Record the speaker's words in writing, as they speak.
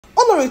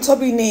Olori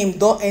Toby name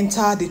don't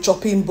enter the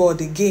chopping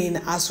board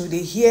again as we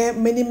dey hear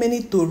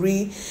many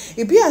tori.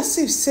 E be as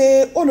if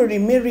say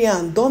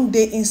olorimariam don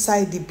dey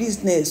inside the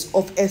business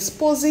of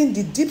exposing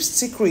the deep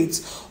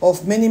secrets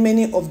of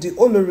many of the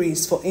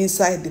oloris for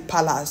inside the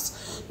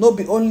palace. No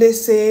be only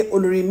say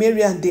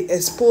olorimariam dey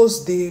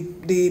expose the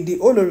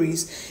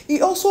oloris,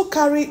 e also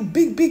carry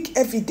big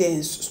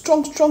evidence,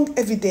 strong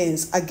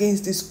evidence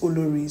against these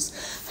oloris.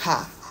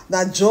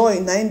 Na joy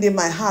na in dey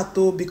my heart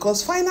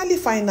because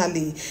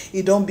finally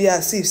e don be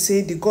as if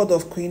say the god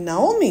of Queen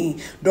Naomi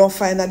don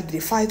finally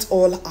dey fight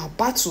all our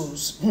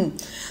battles.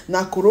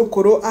 Na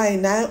koro eye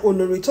na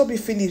Olori Toby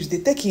Phillips dey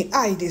take im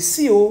eye dey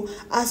see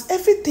as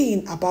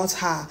everything about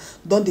her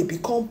don dey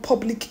become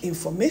public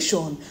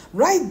information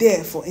right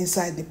there for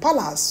inside the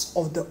palace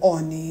of the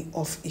Ooni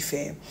of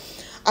Ife.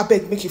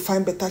 Abeg make you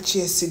find better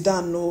chair, sit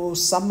down, no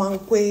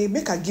samankwe,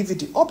 make I give you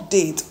the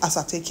update as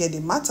I take care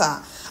the matter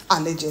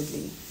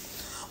allegedly.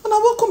 Una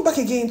welcome back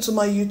again to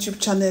my YouTube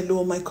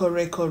channel, my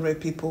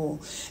correct people.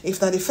 If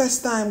na the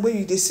first time when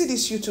you dey see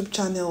this YouTube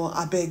channel,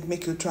 abeg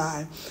make you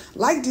try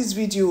like this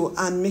video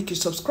and make you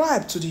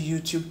subscribe to the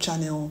YouTube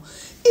channel.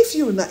 If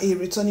you na a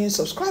returning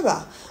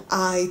subscriber,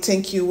 I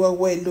thank you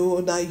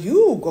well. Na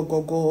you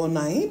go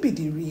na be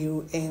the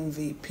real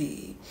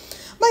MVP.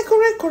 My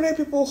correct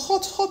people,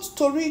 hot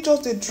story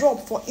just dey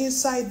drop for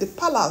inside the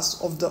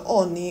palace of the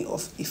Ooni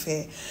of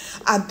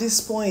Ife. At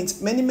this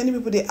point, many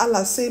people dey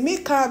holla say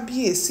make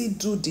Kabiyesi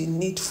do the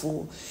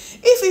needful.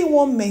 If he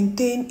wan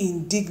maintain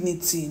im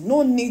dignity,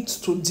 no need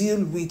to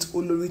deal with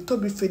Olori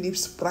Toby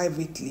Phillips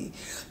privately.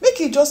 Make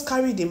he just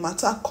carry the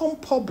matter come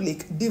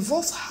public,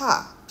 divorce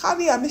her,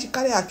 carry her, make she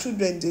carry her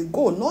children dey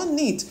go, no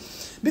need.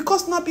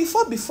 Because now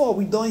before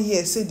we don't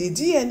hear say the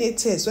DNA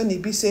test when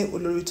it be say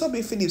Olori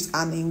Toby Phillips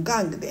and im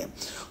gang them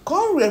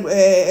come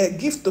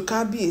give to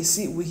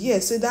Kabiyesi, we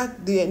hear say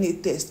that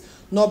DNA test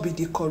not be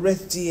the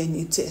correct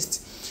DNA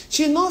test.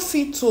 She not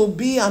fit to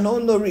be an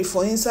olori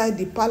for inside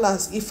the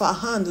palace if her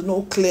hand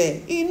no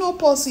clear. It no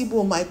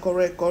possible, my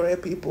correct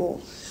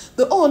people.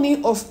 The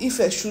Ooni of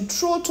Ife should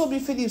throw Toby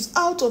Phillips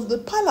out of the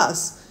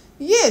palace.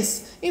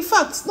 Yes, in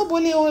fact,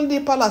 nobody only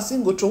palace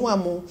in go throw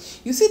am.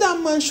 You see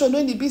that mansion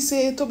when it be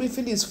say Toby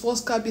Phillips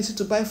forced Kabiyesi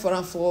to buy for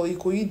him for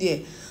Ikoyi there,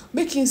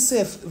 make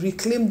himself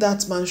reclaim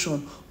that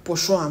mansion,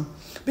 pursue am.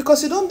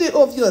 Because it don't dey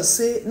obvious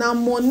say now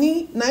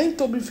money na in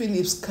Toby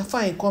Phillips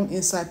find come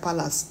inside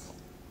palace.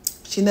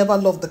 She never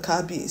loved the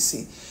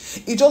Kabiyesi.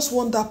 He just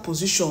want that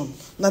position.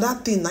 Now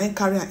that thing na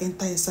carry her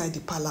enter inside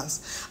the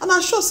palace. And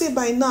I'm sure say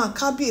by now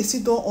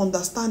Kabiyesi don't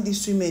understand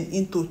these women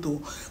in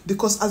total.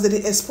 Because as they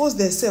expose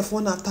themselves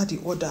one after the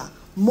other,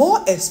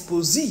 more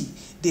expose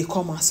they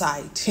come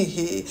aside.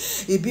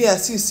 It be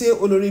as you say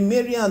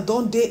olorimariam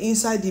don dey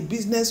inside the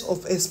business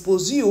of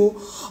expose.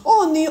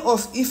 Ooni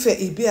of Ife,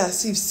 it be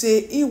as if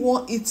say he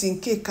won't eat in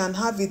cake and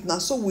have it. Now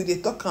so we dey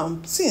talk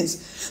am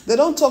since they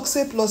don't talk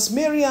say plus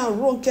Mariam,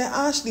 Ronke,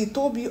 Ashley,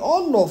 Toby,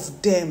 all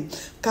of them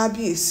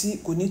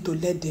Kabiyesi go need to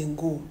let them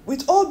go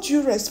with all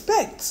due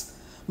respect.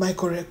 My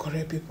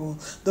correct people,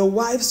 the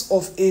wives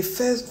of a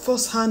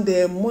first-hand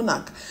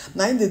monarch,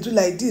 now they do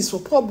like this for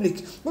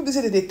public. Maybe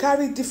say that they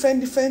carry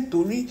different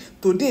tori.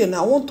 Today,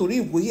 now one tori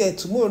we hear,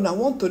 tomorrow, now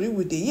one tori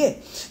we dey hear.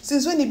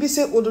 Since when it be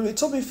say Olori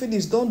Toby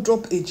Phillips don't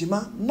drop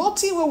ejima,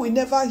 nothing where we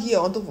never hear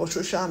on top of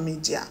social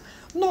media.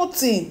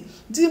 Nothing.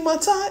 The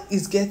matter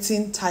is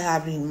getting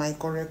tiring, my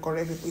correct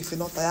people. If you're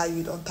not tired,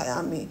 you don't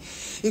tire me.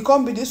 It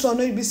can't be this one.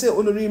 No, it be say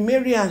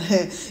olorimariam.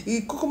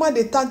 He kukuma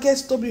the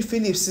target Toby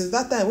Phillips since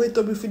that time when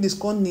Toby Phillips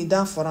can't kneel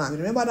down for him.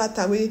 Remember that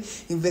time when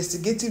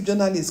investigative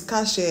journalists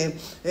catch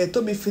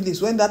Toby Phillips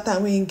when that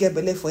time when he get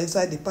belle for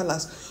inside the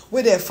palace,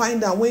 where they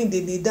find out when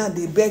they kneel down,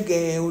 they beg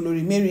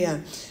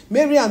olorimariam.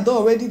 Mariam don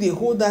already they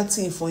hold that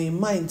thing for in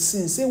mind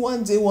since say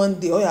one day,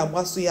 oh yeah,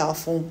 what's your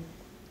phone.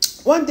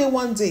 One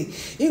day,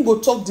 he go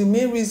talk the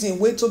main reason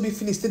why Toby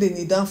Phillips stay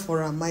kneel down for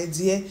her, my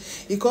dear.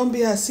 It can't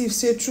be as if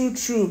say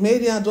true.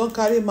 Mariam don't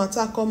carry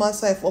matter come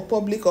outside for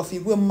public of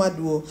Igwe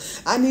Madu,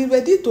 and he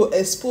ready to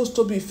expose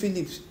Toby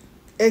Phillips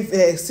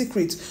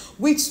secret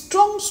with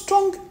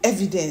strong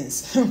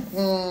evidence.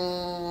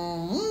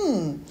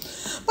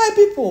 My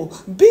people,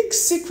 big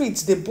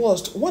secrets they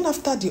burst one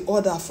after the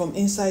other from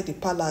inside the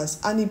palace,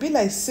 and it be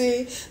like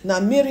say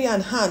na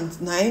Mariam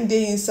hand na in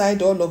dey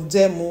inside all of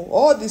them.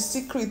 All the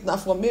secret na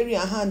for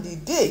Mariam hand the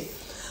day.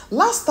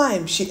 Last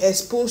time she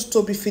exposed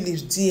Toby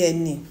Phillips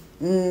DNA.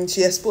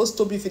 She exposed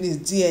Toby Phillips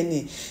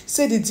DNA.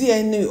 Say the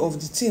DNA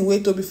of the thing where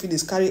Toby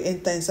Phillips carry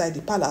enter inside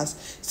the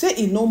palace, say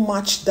it no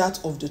match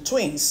that of the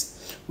twins.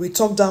 We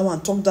talk that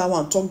one.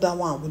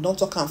 We not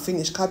talk and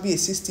finish.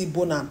 Kabiyesi still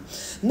bonam.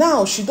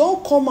 Now she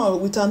don't come out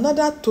with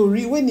another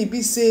tori when he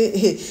be say,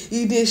 hey,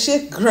 he dey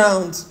shake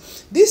ground.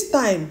 This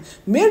time,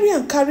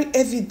 Mariam carry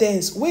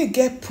evidence wey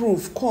get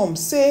proof come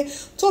say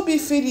Toby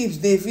Phillips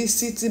dey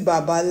visit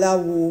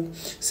Babalawo.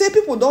 Say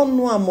people don't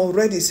know am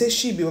already. Say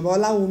she be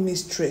Babalawo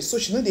mistress, so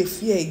she no dey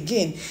fear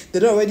again. They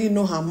don't already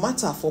know her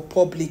matter for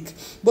public.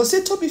 But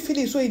say Toby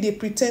Phillips wey dey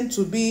pretend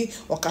to be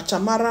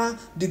Okachamara,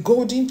 the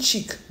golden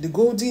chick, the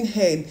golden hair.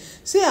 head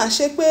say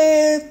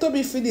Ashepe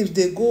Toby Phillips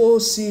dey go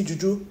see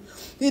juju.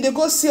 He dey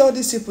go see all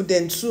these people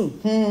then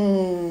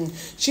too.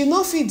 She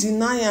no fit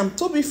deny am.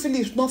 Toby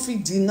Phillips no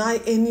fit deny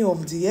any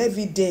of the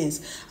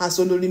evidence as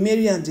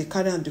olorimariam dey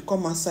carry am dey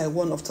come outside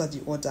one after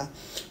the other.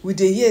 We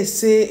dey hear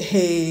say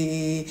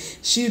hey,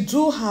 she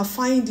do her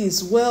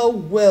findings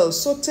well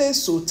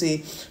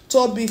sote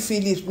Toby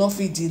Phillips no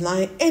fit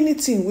deny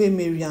anything wey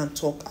Mariam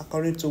talk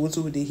according to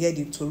wetin we dey hear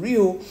the tori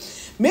o.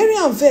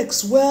 Mariam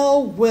vex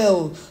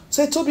well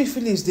say Toby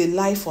Phillips dey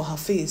lie for her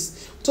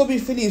face. Toby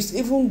Phillips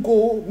even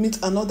go meet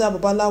another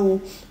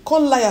babalawo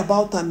come lie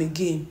about am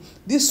again.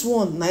 This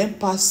one na im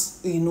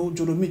pass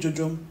jolomi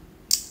jojo.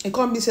 E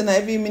come be say na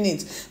every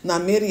minute na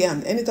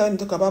Mariam. Anytime we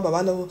talk about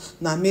babalawo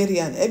na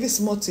Mariam. Every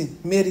small thing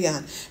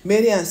Mariam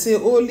say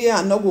only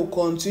I no go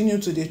continue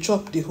to dey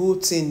chop the whole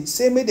thing.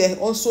 Say make dem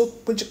also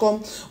come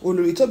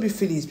olori Toby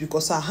Phillips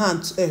because her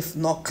hand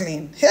not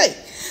clean. Hey,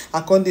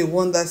 I come dey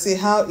wonder say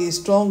how a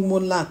strong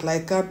monarch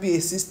like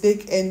Kabiyesi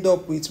take end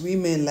up with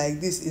women like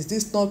this. Is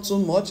this not too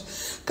much?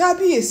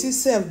 Kabiyesi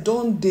sef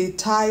don dey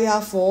tire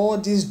for all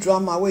this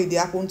drama wey dey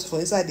happen for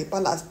inside the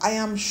palace. I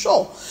am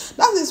sure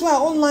that is why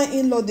online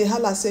in-law dey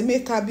hala say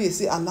make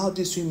Kabiyesi allow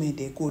these women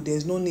dey go.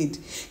 There's no need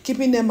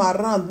keeping them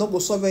around, no go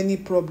solve any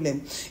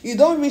problem. E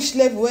don reach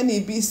level when e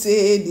be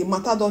say the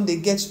matter don dey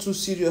get too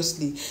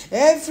seriously.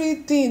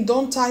 Everything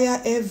don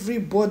tire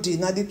everybody.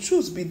 Now the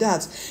truth be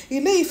that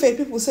Ile-Ife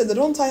people say they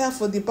don tire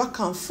for the back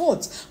and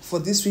forth for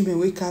these women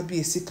wey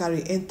Kabiyesi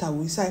carry enter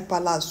inside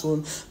palace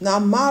own. Now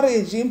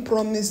marriage im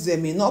promise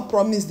them, e not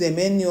promise them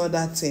any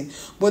other thing.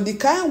 But the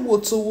kind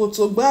woto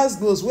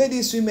gbas where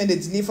these women dey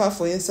deliver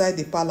for inside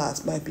the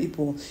palace, my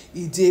people,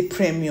 e dey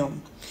premium.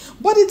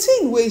 But the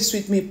thing wey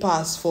sweet me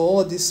pass for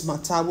all this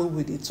matter wey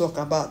we dey talk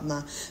about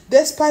now,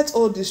 despite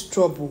all this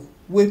trouble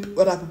wey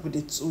other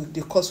people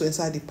dey cause for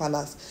inside the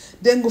palace,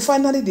 dem go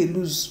finally dey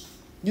lose.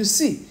 You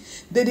see,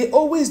 they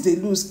always they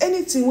lose.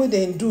 Anything wey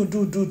dem do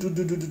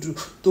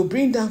to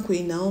bring down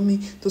Queen Naomi,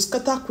 to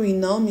scatter Queen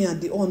Naomi and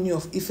the Ooni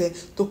of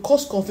Ife, to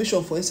cause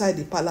confusion for inside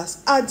the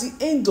palace, at the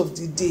end of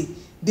the day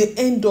they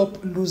end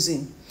up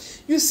losing.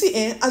 You see,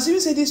 as you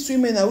say, these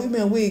women are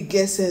women wey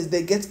get sense,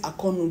 they get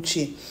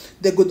akonuche.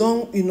 They go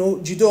down,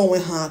 jido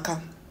onwe ha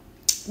aka.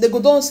 They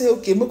go down say,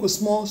 okay, make we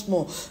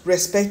small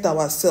respect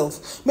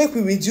ourselves. Make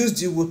we reduce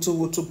the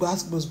woto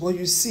gbas. But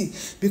you see,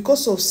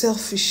 because of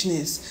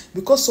selfishness,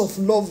 because of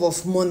love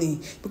of money,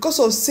 because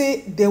of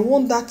say they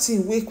want that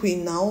thing wey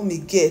Queen Naomi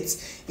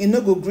get, e no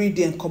go gree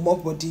dem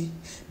comot body.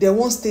 They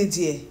won't stay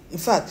there. In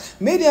fact,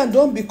 Mariam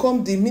don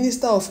become the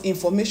minister of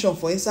information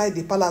for inside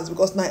the palace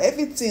because now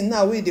everything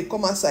now wey dey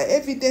come outside,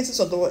 evidences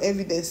on top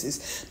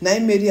evidences, now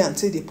Mariam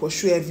say they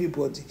pursue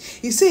everybody.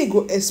 He say he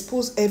go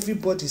expose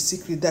everybody's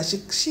secret, that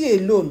she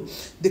alone,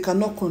 they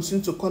cannot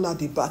continue to call her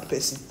the bad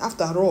person.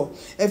 After all,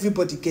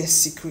 everybody gets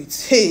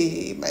secrets.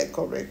 Hey, my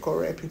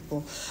correct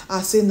people.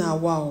 I say now,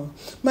 wow,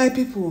 my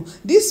people,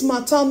 this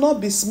matter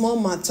not be small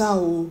matter.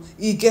 Oh,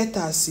 e get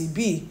as e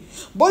be.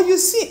 But you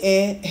see,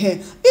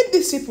 if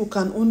these people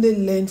can only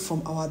learn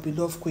from our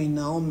beloved Queen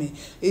Naomi,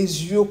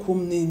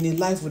 in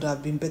life would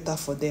have been better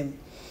for them.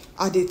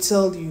 I dey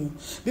tell you,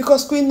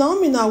 because Queen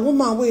Naomi na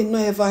woman wey no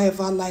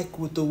ever like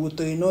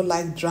woto,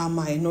 like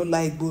drama,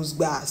 like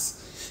gbas.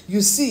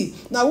 You see,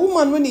 now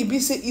woman when he be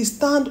say he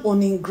stand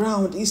on in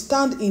ground, he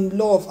stand in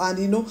love,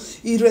 and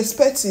he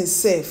respects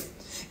himself.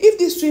 If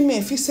these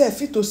women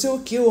fit to say,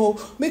 okay,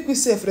 oh, make we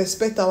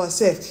self-respect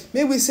ourselves,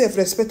 make we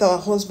self-respect our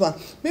husband,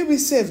 make we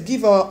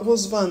give our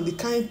husband the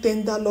kind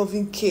tender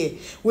loving care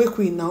wey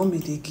Queen Naomi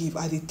dey give.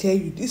 I dey tell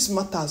you, these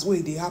matters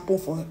wey dey happen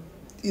for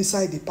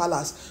inside the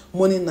palace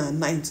morning and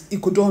night, e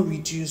go don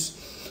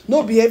reduce.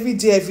 No be every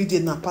day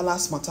na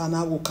palace matter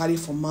now go carry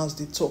for mouth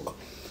dey talk.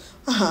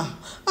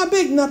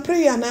 Abeg na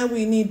prayer na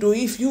we need though.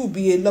 If you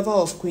be a lover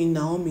of Queen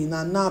Naomi,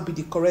 now be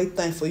the correct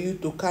time for you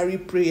to carry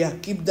prayer.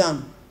 Keep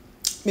down.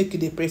 Make you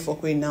dey pray for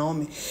Queen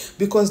Naomi,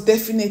 because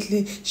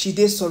definitely she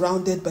dey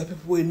surrounded by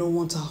people wey no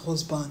want her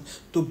husband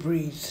to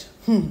breathe.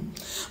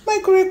 My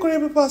correct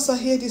people, as I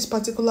hear this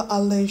particular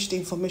alleged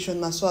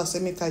information, na so I say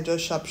make I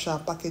just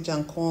sharp package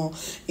and come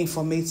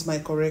informate my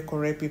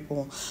correct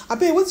people.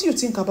 Abeg, what do you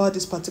think about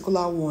this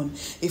particular one?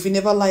 If you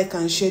never like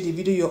and share the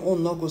video, your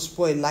own no go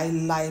spoil.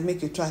 Lie,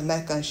 make you try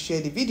like and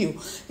share the video.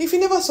 If you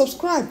never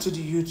subscribe to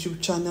the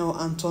YouTube channel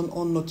and turn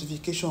on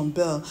notification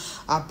bell,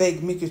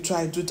 abeg make you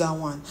try do that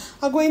one.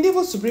 I go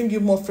endeavor to bring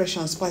you more fresh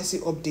and spicy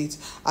updates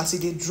as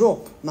it dey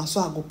drop. Na so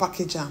I go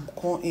package and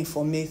come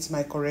informate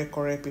my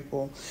correct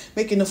people.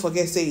 Make you not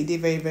forget, say it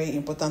is very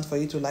important for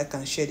you to like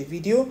and share the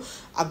video.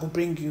 I will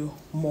bring you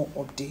more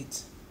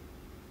updates.